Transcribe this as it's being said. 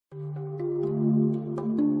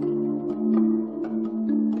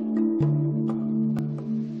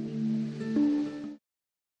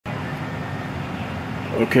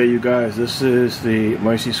Okay, you guys, this is the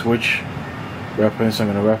emergency switch reference I'm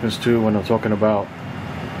going to reference to when I'm talking about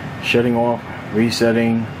shutting off,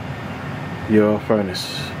 resetting your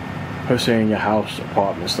furnace, per se in your house,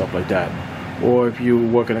 apartment, stuff like that. Or if you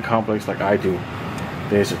work in a complex like I do,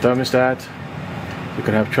 there's a thermostat. You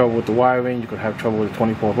can have trouble with the wiring, you can have trouble with the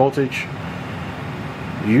 24 voltage.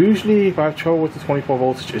 Usually if I have trouble with the 24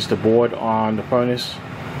 voltage, it's the board on the furnace.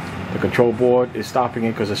 The control board is stopping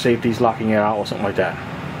it because the safety is locking it out or something like that.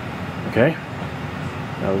 Okay,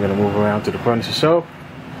 now we're going to move around to the furnace itself.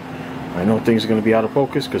 I know things are going to be out of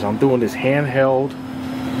focus because I'm doing this handheld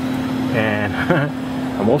and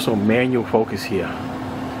I'm also manual focus here.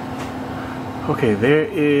 Okay, there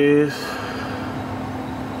is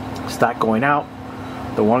stack going out.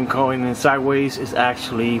 The one going in sideways is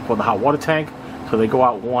actually for the hot water tank, so they go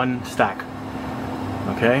out one stack.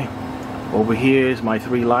 Okay, over here is my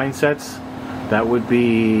 3 line sets. That would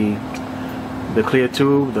be the clear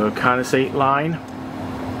tube, the condensate line.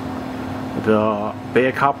 The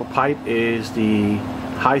bare copper pipe is the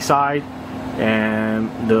high side, and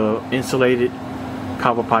the insulated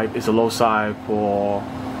copper pipe is the low side for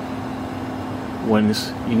when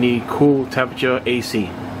you need cool temperature AC.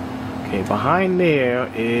 Okay, behind there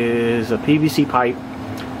is a PVC pipe,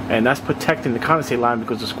 and that's protecting the condensate line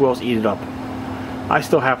because the squirrels eat it up. I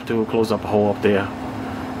still have to close up a hole up there.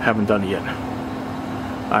 Haven't done it yet.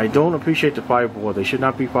 I don't appreciate the fireboard. They should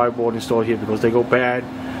not be fireboard installed here because they go bad,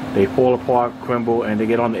 they fall apart, crumble, and they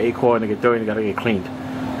get on the A-core and they get dirty and they gotta get cleaned.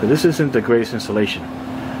 So this isn't the greatest installation.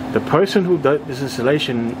 The person who does this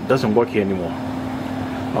installation doesn't work here anymore.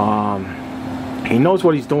 He knows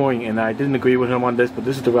what he's doing, and I didn't agree with him on this, but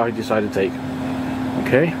this is the route he decided to take.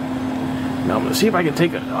 Okay? Now I'm gonna see if I can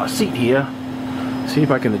take a seat here. See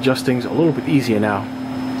if I can adjust things a little bit easier now,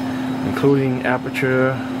 including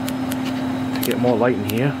aperture to get more light in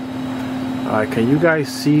here. Alright, can you guys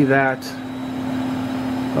see that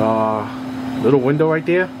little window right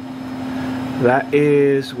there? That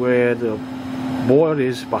is where the board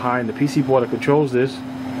is behind the PC board that controls this,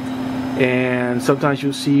 and sometimes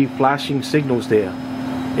you'll see flashing signals there.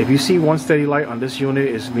 If you see one steady light on this unit,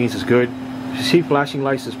 it means it's good. If you see flashing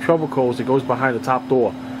lights, there's trouble codes that goes behind the top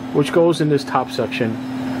door, which goes in this top section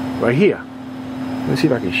right here. Let me see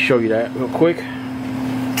if I can show you that real quick.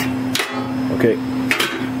 Okay,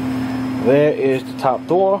 there is the top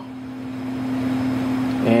door,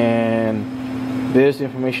 and there's the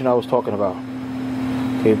information I was talking about.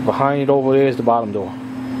 Okay, behind it over there is the bottom door.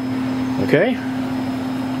 Okay,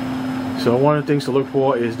 so one of the things to look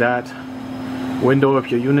for is that window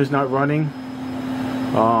if your unit's not running.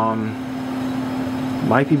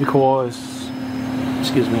 Might be because,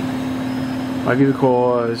 excuse me, might be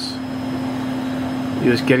because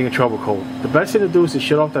you're just getting a trouble code. The best thing to do is to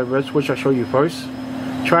shut off that red switch I showed you first.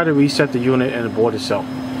 Try to reset the unit and the board itself.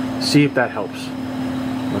 See if that helps.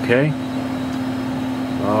 Okay.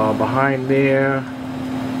 Behind there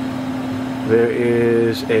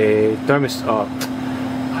is a thermostat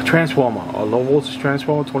transformer, a low voltage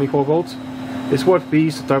transformer, 24 volts. It's what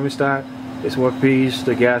feeds the thermostat. It's what feeds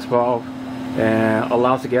the gas valve and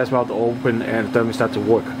allows the gas valve to open and the thermostat to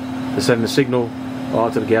work, to send the signal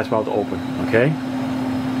to the gas valve to open. Okay,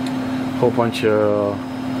 whole bunch of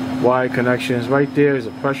wire connections. Right there is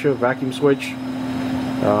a pressure vacuum switch.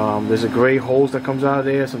 There's a gray hose that comes out of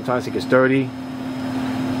there. Sometimes it gets dirty.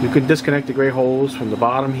 You can disconnect the gray hose from the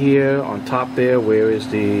bottom here. On top there, where is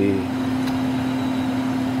the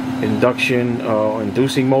induction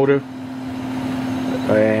inducing motor,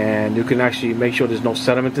 and you can actually make sure there's no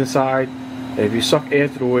sediment inside. If you suck air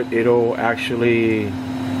through it, it'll actually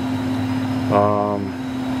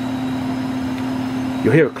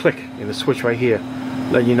you'll hear a click in the switch right here,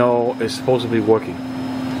 letting you know it's supposed to be working.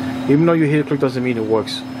 Even though you hear a click doesn't mean it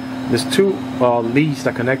works. There's 2 leads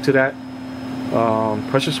that connect to that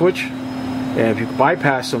pressure switch, and if you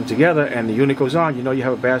bypass them together and the unit goes on, you know you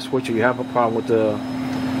have a bad switch, or you have a problem with the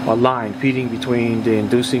line feeding between the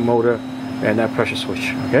inducing motor and that pressure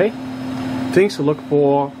switch. Okay, things to look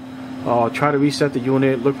for: try to reset the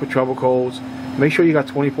unit, look for trouble codes, make sure you got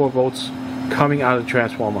 24 volts coming out of the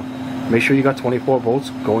transformer, make sure you got 24 volts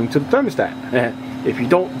going to the thermostat. If you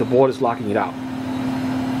don't, the board is locking it out.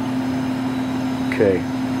 Okay,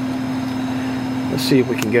 let's see if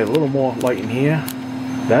we can get a little more light in here.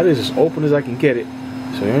 That is as open as I can get it,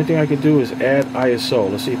 so the only thing I can do is add ISO.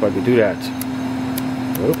 Let's see if I can do that.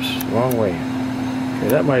 Oops, wrong way. Okay,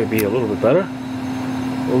 that might be a little bit better.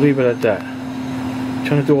 We'll leave it at that. I'm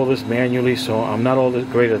trying to do all this manually, so I'm not all that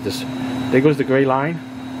great at this. There goes the gray line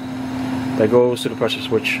that goes to the pressure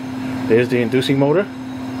switch. There's the inducing motor.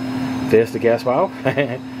 There's the gas valve.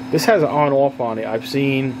 This has an on-off on it. I've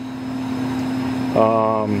seen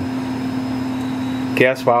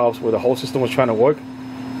gas valves where the whole system was trying to work,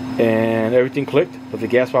 and everything clicked, but the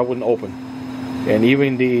gas valve wouldn't open. And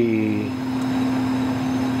even the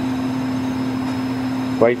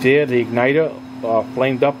right there, the igniter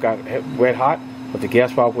flamed up, got red hot, but the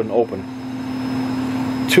gas valve wouldn't open.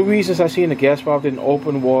 Two reasons I seen the gas valve didn't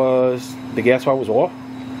open was the gas valve was off,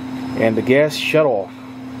 and the gas shut off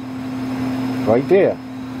right there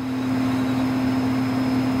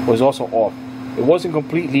was also off. It wasn't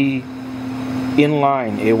completely in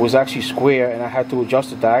line, it was actually square, and I had to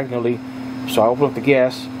adjust it diagonally. So I opened up the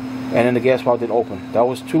gas, and then the gas valve didn't open. That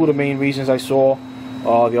was two of the main reasons I saw.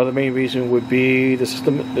 The other main reason would be the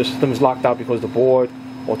system is locked out because the board,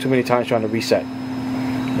 or too many times trying to reset.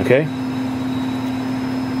 Okay,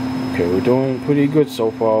 we're doing pretty good so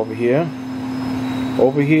far over here.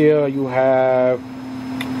 Over here you have,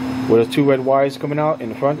 with the two red wires coming out in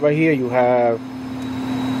the front right here, you have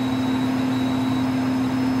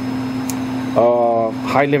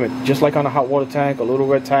high limit, just like on a hot water tank, a little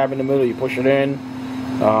red tab in the middle, you push it in.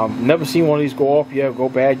 Never seen one of these go off yet, go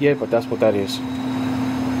bad yet, but that's what that is.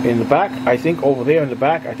 In the back, I think over there in the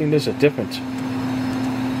back, I think there's a different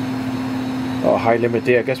high limit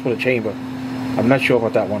there, I guess for the chamber. I'm not sure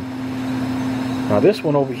about that one. Now this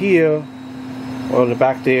one over here, or in the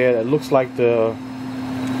back there, it looks like the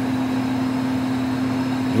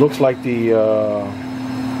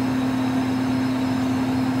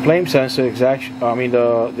flame sensor is actually,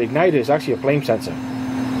 the igniter is actually a flame sensor.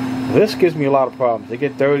 This gives me a lot of problems. They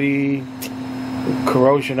get dirty,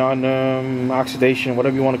 corrosion on them, oxidation,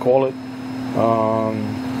 whatever you want to call it,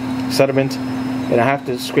 sediment, and I have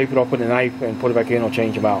to scrape it off with a knife and put it back in or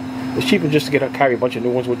change them out. It's cheaper just to carry a bunch of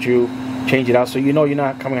new ones with you, change it out, so you know you're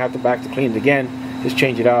not coming back to clean it again. Just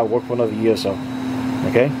change it out, work for another year or so.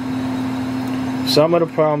 Okay? Some of the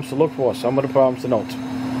problems to look for, some of the problems to note.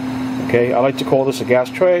 Okay, I like to call this a gas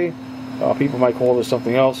tray. People might call this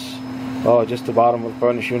something else. Just the bottom of the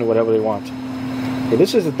furnace unit, whatever they want. Okay,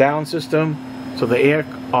 this is a down system, so the air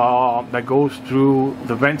that goes through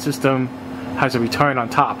the vent system has a return on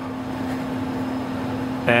top.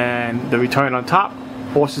 And the return on top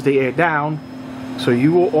forces the air down, so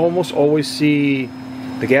you will almost always see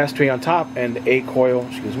the gas tray on top and the A coil,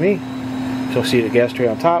 excuse me. So see the gas tray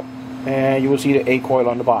on top, and you will see the A coil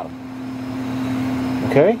on the bottom.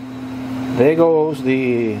 Okay? There goes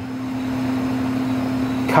the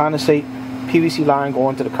condensate PVC line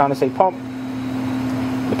going to the condensate pump.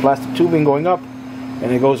 The plastic tubing going up,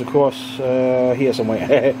 and it goes across here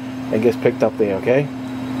somewhere and gets picked up there. Okay.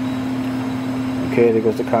 Okay, there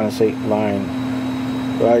goes the condensate line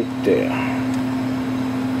right there.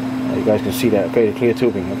 Now you guys can see that. Okay, the clear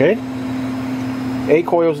tubing. Okay. A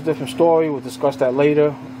coil is a different story. We'll discuss that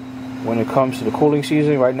later when it comes to the cooling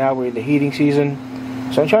season. Right now we're in the heating season.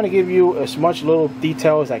 So I'm trying to give you as much little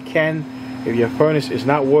detail as I can. If your furnace is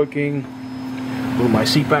not working, move my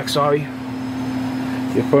seat back, sorry.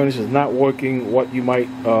 If your furnace is not working, what you might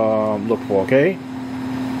look for, okay?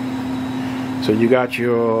 So you got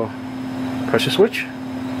your pressure switch,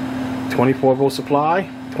 24 volt supply,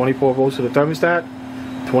 24 volts to the thermostat,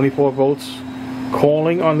 24 volts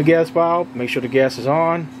calling on the gas valve. Make sure the gas is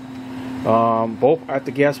on, both at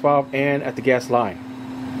the gas valve and at the gas line.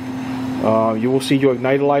 You will see your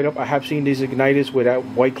igniter light up. I have seen these igniters with that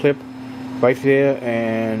white clip right there,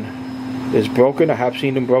 and it's broken. I have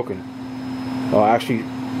seen them broken. Actually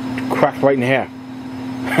cracked right in half.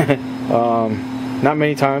 Not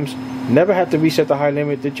many times. Never had to reset the high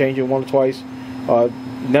limit. Did change it once or twice.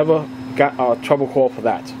 Never got a trouble call for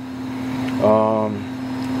that.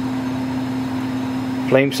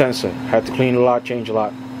 Flame sensor. Had to clean a lot, change a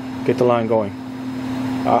lot, get the line going.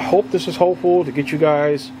 I hope this is helpful to get you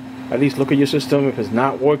guys at least look at your system. If it's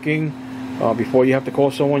not working, before you have to call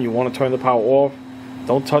someone, you want to turn the power off.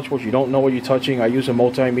 Don't touch what you don't know what you're touching. I use a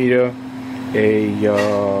multimeter,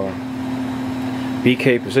 a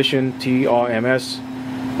BK position, TRMS.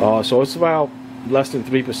 So it's about less than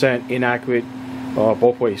 3% inaccurate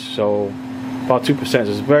both ways. So about 2%.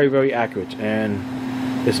 It's very, very accurate, and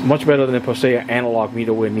it's much better than per se an analog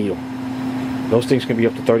meter with a needle. Those things can be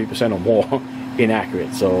up to 30% or more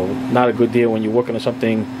inaccurate. So not a good deal when you're working on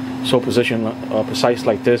something so precise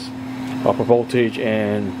like this, for voltage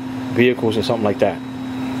and vehicles or something like that.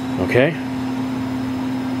 Okay,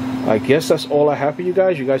 I guess that's all I have for you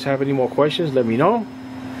guys. You guys have any more questions, let me know.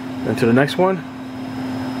 And to the next one,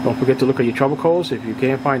 don't forget to look at your trouble codes. If you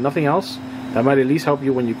can't find nothing else, that might at least help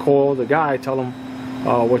you when you call the guy. Tell him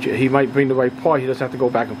he might bring the right part. He doesn't have to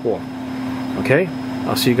go back and forth. Okay,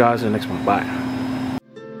 I'll see you guys in the next one. Bye.